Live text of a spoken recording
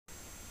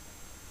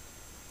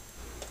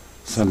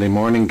Sunday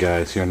morning,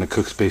 guys, here on the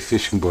Cook's Bay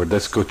Fishing Board.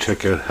 Let's go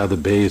check out how the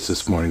bay is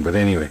this morning. But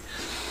anyway,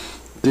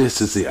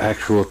 this is the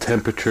actual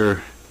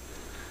temperature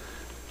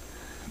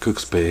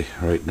Cook's Bay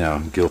right now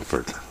in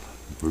Guildford.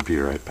 We'll be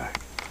right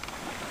back.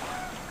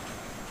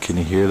 Can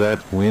you hear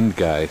that wind,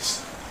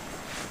 guys?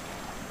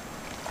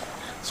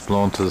 It's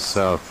blowing to the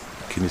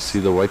south. Can you see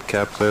the white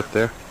caps out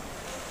there?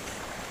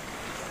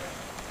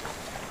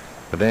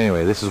 But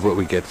anyway, this is what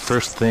we get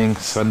first thing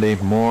Sunday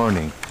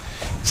morning.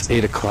 It's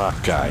 8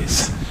 o'clock,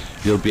 guys.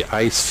 You'll be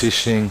ice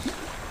fishing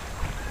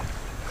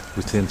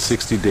within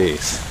 60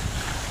 days.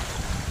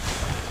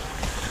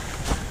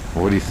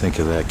 What do you think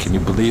of that? Can you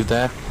believe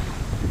that?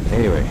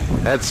 Anyway,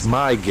 that's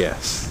my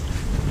guess.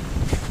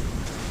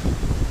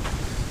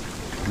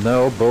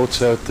 No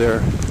boats out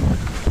there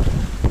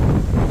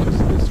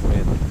because of this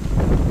wind.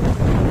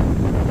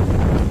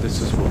 This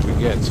is what we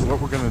get. So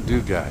what we're going to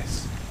do,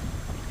 guys,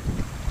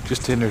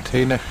 just to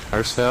entertain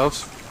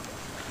ourselves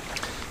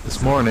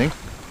this morning,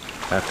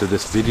 after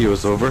this video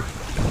is over,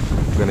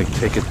 we're going to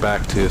take it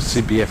back to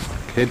CBF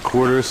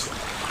headquarters,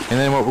 and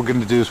then what we're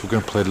going to do is we're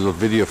going to play a little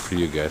video for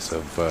you guys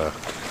of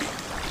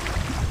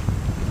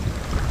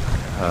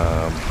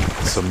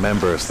some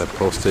members that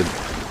posted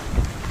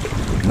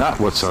not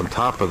what's on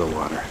top of the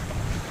water,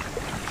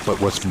 but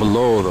what's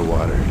below the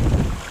water,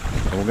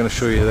 and we're going to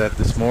show you that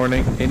this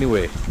morning.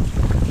 Anyway,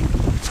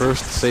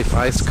 first safe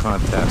ice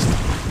contest,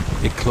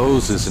 it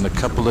closes in a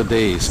couple of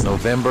days,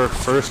 November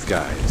 1st,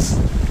 guys.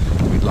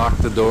 We lock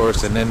the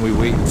doors and then we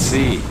wait and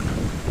see.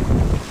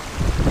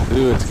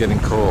 Ooh, it's getting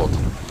cold.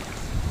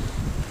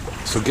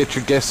 So get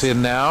your guess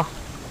in now,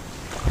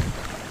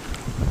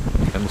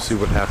 and we'll see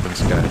what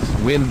happens,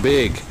 guys. Win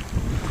big.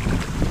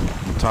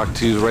 We'll talk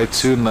to you right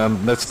soon.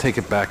 Let's take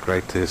it back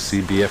right to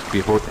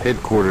CBF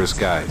headquarters,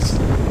 guys.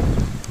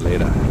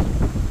 Later.